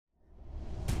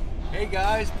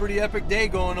guys, pretty epic day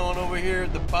going on over here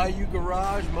at the Bayou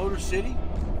Garage Motor City.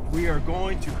 We are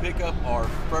going to pick up our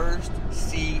first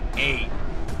C8.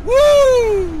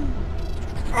 Woo!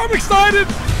 I'm excited!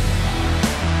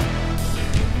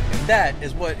 And that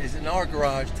is what is in our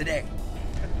garage today.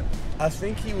 I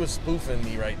think he was spoofing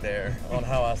me right there on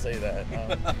how I say that.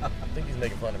 I think he's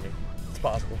making fun of me. It's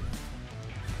possible.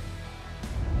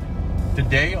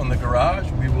 Today on the garage,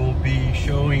 we will be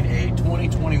showing a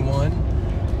 2021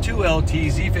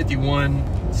 2LT Z51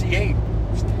 C8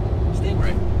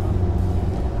 Stingray.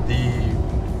 The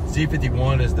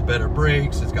Z51 is the better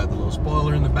brakes. It's got the little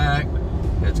spoiler in the back.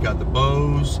 It's got the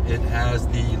bows. It has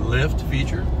the lift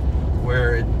feature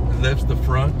where it lifts the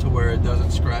front to where it doesn't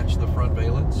scratch the front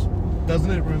valence. Doesn't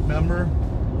it remember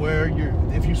where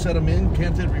if you set them in,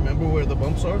 can't it remember where the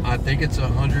bumps are? I think it's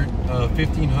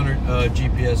 1,500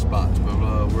 GPS spots, but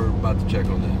we're about to check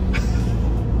on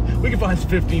that. We can find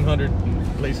 1,500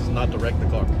 places not to wreck the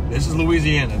car. This is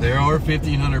Louisiana. There are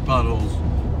 1,500 potholes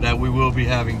that we will be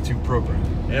having to program.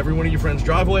 Every one of your friends'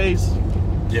 driveways?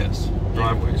 Yes,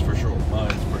 driveways for sure.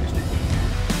 Mine's pretty steep.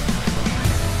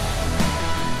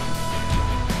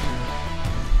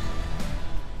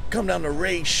 Come down to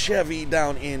Ray Chevy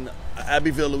down in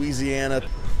Abbeville, Louisiana.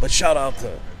 But shout out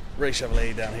to Ray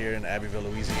Chevrolet down here in Abbeville,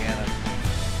 Louisiana.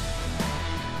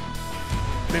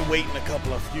 Been waiting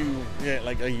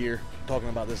like a year talking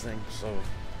about this thing. So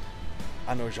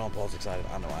I know Jean-Paul's excited.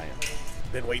 I know I am.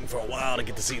 Been waiting for a while to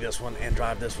get to see this one and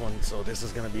drive this one. So this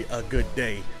is gonna be a good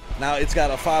day. Now it's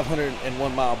got a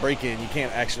 501 mile break-in. You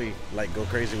can't actually like go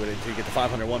crazy with it until you get to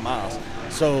 501 miles.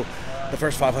 So the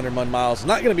first 501 miles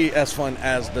not going to be as fun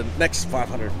as the next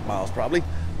 500 miles probably,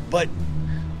 but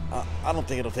I don't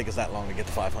think it'll take us that long to get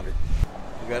to 500.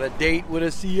 We got a date with a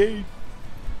C8.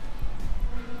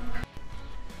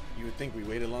 You would think we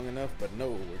waited long enough, but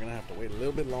no, we're going to have to wait a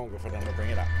little bit longer for them to bring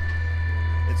it out.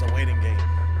 It's a waiting game.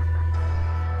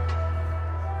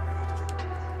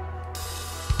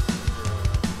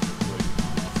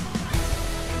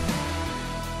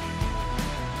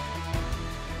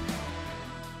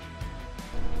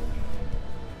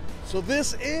 So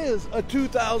this is a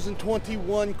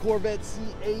 2021 Corvette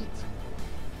C8,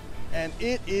 and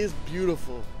it is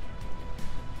beautiful.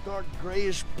 Dark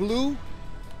grayish blue,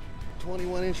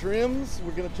 21-inch rims.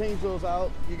 We're gonna change those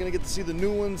out. You're gonna get to see the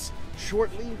new ones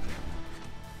shortly.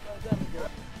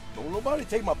 Don't nobody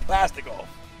take my plastic off.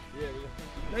 Yeah.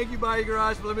 Thank you, Bayou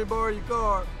Garage, for letting me borrow your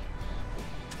car.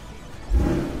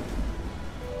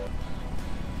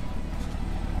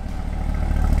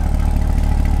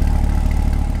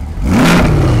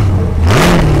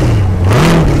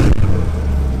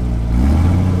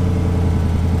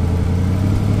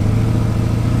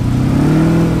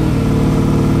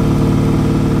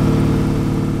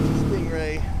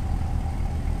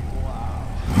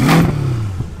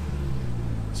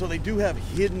 So they do have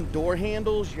hidden door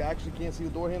handles. You actually can't see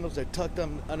the door handles. They're tucked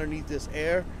underneath this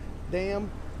air dam,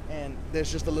 and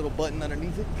there's just a little button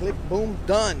underneath it. Click, boom,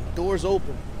 done. Doors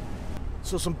open.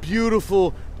 So some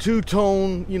beautiful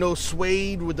two-tone,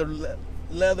 suede with the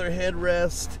leather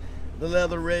headrest, the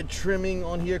leather red trimming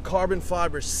on here, carbon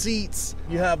fiber seats.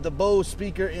 You have the Bose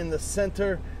speaker in the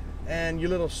center and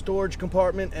your little storage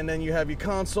compartment, and then you have your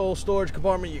console storage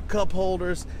compartment, your cup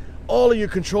holders. All of your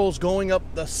controls going up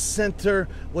the center,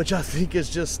 which I think is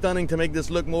just stunning to make this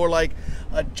look more like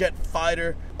a jet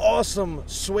fighter. Awesome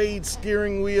suede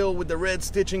steering wheel with the red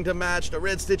stitching to match, the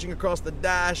red stitching across the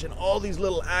dash, and all these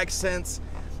little accents.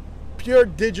 Pure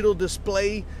digital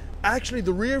display. Actually,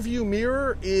 the rear view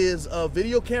mirror is a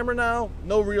video camera now.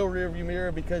 No real rear view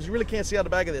mirror because you really can't see out the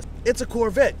back of this. It's a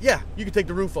Corvette. Yeah, you can take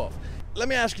the roof off. Let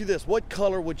me ask you this. What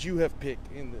color would you have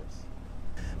picked in this?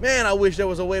 Man, I wish there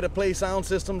was a way to play sound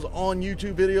systems on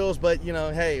YouTube videos, but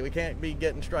hey, we can't be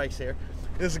getting strikes here.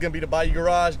 This is gonna be the Bayou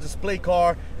Garage display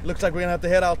car. Looks like we're gonna have to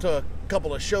head out to a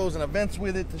couple of shows and events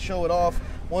with it to show it off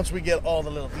once we get all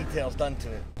the little details done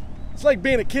to it. It's like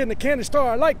being a kid in a candy store.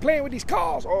 I like playing with these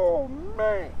cars. Oh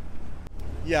man.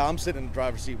 Yeah, I'm sitting in the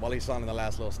driver's seat while he's signing the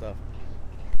last little stuff.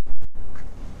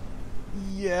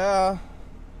 Yeah.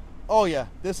 Oh yeah,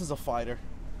 this is a fighter.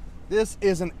 This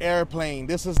is an airplane.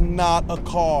 This is not a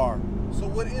car. So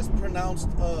what is pronounced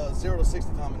 0 to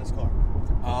 60 time in this car?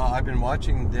 I've been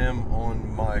watching them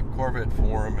on my Corvette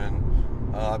forum, and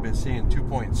I've been seeing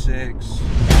 2.6.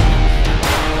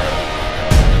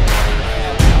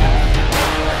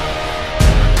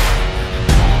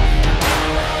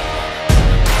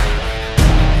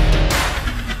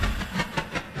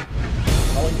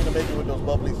 How long are you gonna make it with those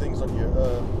bubbly things on your?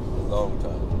 Long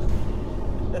time.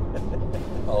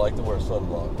 I like to wear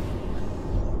sunblock.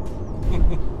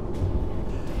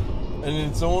 And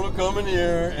then someone will come in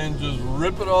here and just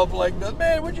rip it off like that.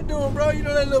 Man, what you doing, bro? You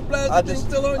know that little plastic thing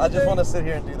still on you? I just want to sit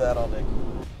here and do that all day.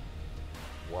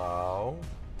 Wow.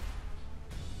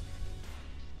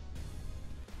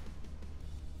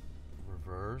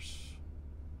 Reverse.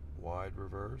 Wide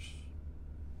reverse.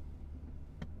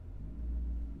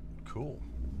 Cool.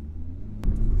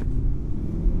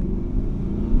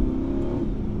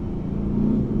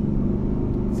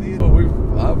 See it?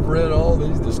 I've read all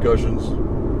these discussions.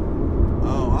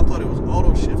 Oh, I thought it was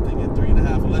auto shifting at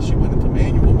 3.5. Unless you went into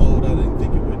manual mode, I didn't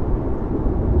think it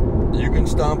would. You can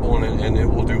stomp on it and it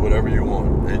will do whatever you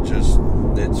want.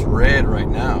 It's red right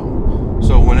now.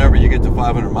 So whenever you get to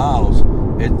 500 miles,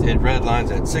 it red lines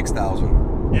at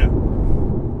 6,000. Yeah.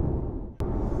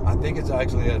 I think it's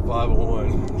actually at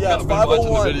 501. Yeah, it's I've been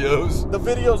 501. watching the videos. The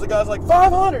videos, the guy's like,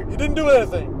 500, you didn't do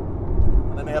anything.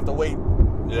 And then they have to wait.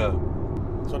 Yeah.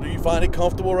 So do you find it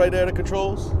comfortable right there, the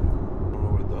controls? I don't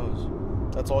know what it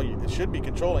does. That's all it should be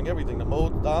controlling everything. The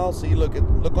mode dial, see, look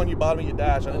on your bottom of your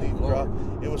dash underneath the drop.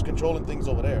 It was controlling things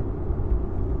over there.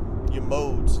 Your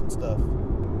modes and stuff.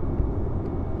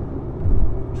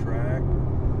 Track.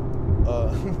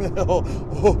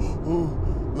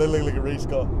 Look like a race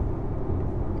car.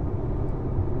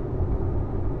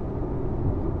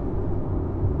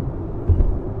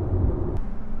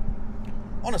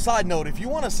 On a side note, if you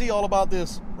want to see all about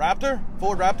this Raptor,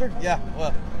 Ford Raptor, yeah,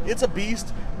 well, it's a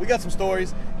beast. We got some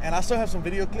stories, and I still have some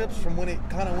video clips from when it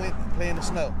kind of went play in the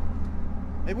snow.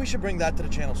 Maybe we should bring that to the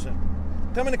channel soon.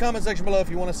 Tell me in the comment section below if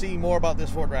you want to see more about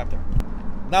this Ford Raptor.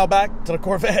 Now back to the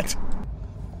Corvette.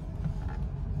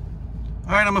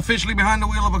 All right, I'm officially behind the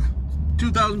wheel of a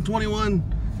 2021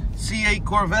 C8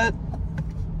 Corvette,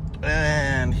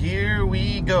 and here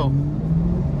we go.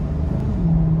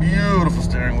 Beautiful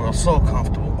steering wheel, so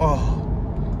comfortable.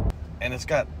 Oh, and it's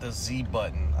got the Z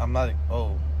button.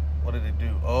 Oh, what did it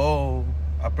do? Oh,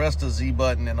 I pressed the Z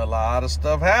button and a lot of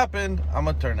stuff happened. I'm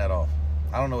gonna turn that off.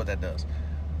 I don't know what that does,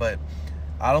 but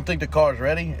I don't think the car's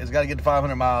ready. It's got to get to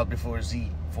 500 miles before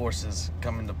Z forces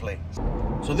come into play.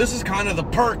 So this is kind of the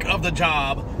perk of the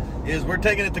job, is we're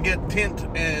taking it to get tint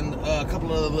and a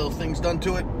couple of little things done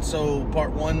to it. So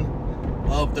part one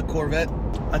of the Corvette.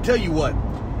 I tell you what,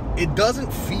 it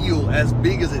doesn't feel as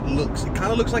big as it looks. It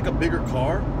kind of looks like a bigger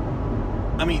car.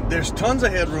 I mean, there's tons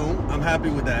of headroom. I'm happy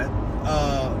with that.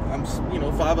 I'm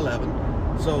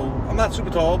 5'11", so I'm not super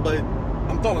tall, but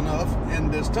I'm tall enough,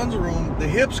 and there's tons of room. The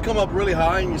hips come up really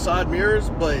high in your side mirrors,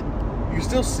 but you can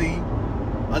still see.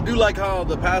 I do like how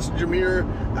the passenger mirror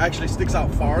actually sticks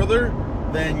out farther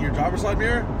than your driver's side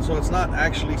mirror, so it's not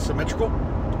actually symmetrical,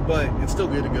 but it's still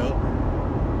good to go.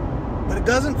 But it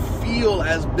doesn't feel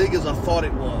as big as I thought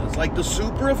it was. Like the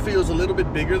Supra feels a little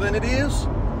bit bigger than it is,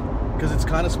 because it's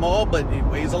kind of small, but it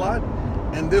weighs a lot.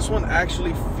 And this one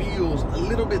actually feels a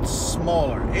little bit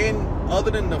smaller. And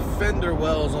other than the fender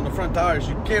wells on the front tires,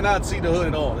 you cannot see the hood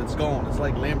at all. It's gone. It's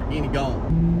like Lamborghini gone.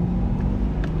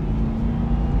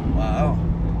 Wow.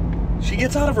 She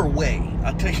gets out of her way,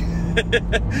 I tell you.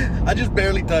 I just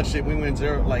barely touched it. We went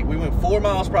 4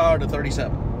 miles per hour to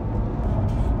 37.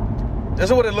 This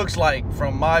is what it looks like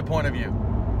from my point of view.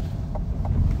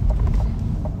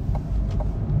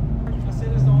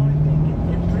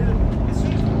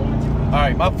 All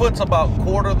right, my foot's about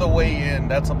quarter of the way in.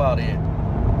 That's about it.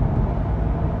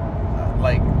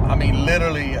 I mean,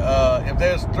 literally, if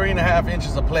there's 3.5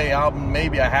 inches of play, I'm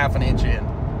maybe a ½ an inch in.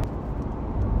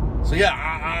 So yeah,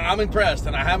 I'm impressed,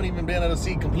 and I haven't even been able to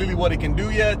see completely what it can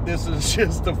do yet. This is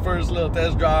just the first little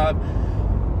test drive.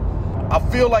 I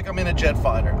feel like I'm in a jet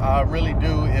fighter. I really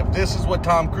do. If this is what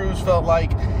Tom Cruise felt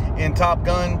like in Top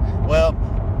Gun, well,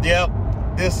 yep,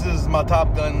 this is my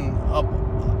Top Gun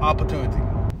opportunity.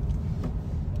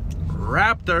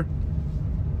 Raptor.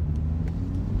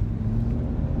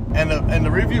 And the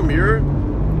rearview mirror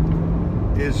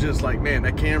is just like, man,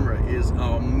 that camera is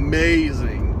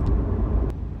amazing.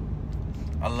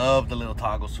 I love the little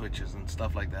toggle switches and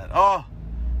stuff like that. Oh,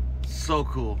 so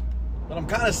cool. But I'm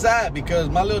kind of sad because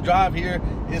my little drive here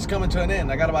is coming to an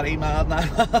end. I got about 8 miles, 9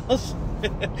 miles.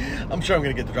 I'm sure I'm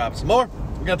gonna get to drive some more.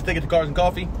 We're gonna have to take it to Cars and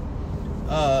Coffee,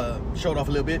 show it off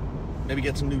a little bit, maybe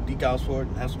get some new decals for it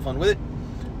and have some fun with it.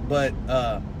 But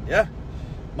yeah,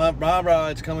 my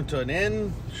ride's coming to an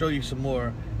end. Show you some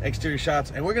more exterior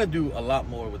shots, and we're gonna do a lot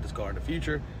more with this car in the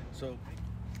future. So,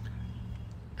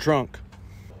 trunk,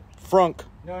 frunk.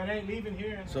 No, it ain't leaving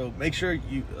here. So make sure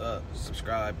you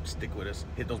subscribe, stick with us,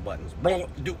 hit those buttons,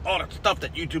 do all the stuff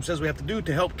that YouTube says we have to do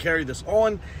to help carry this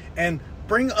on and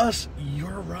bring us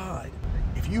your ride.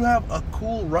 If you have a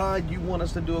cool ride you want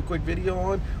us to do a quick video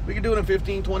on, we can do it in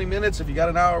 15-20 minutes. If you got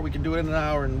an hour, we can do it in an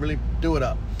hour and really do it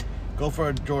up. Go for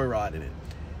a joyride in it.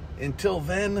 Until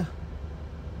then,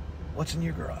 what's in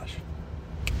your garage?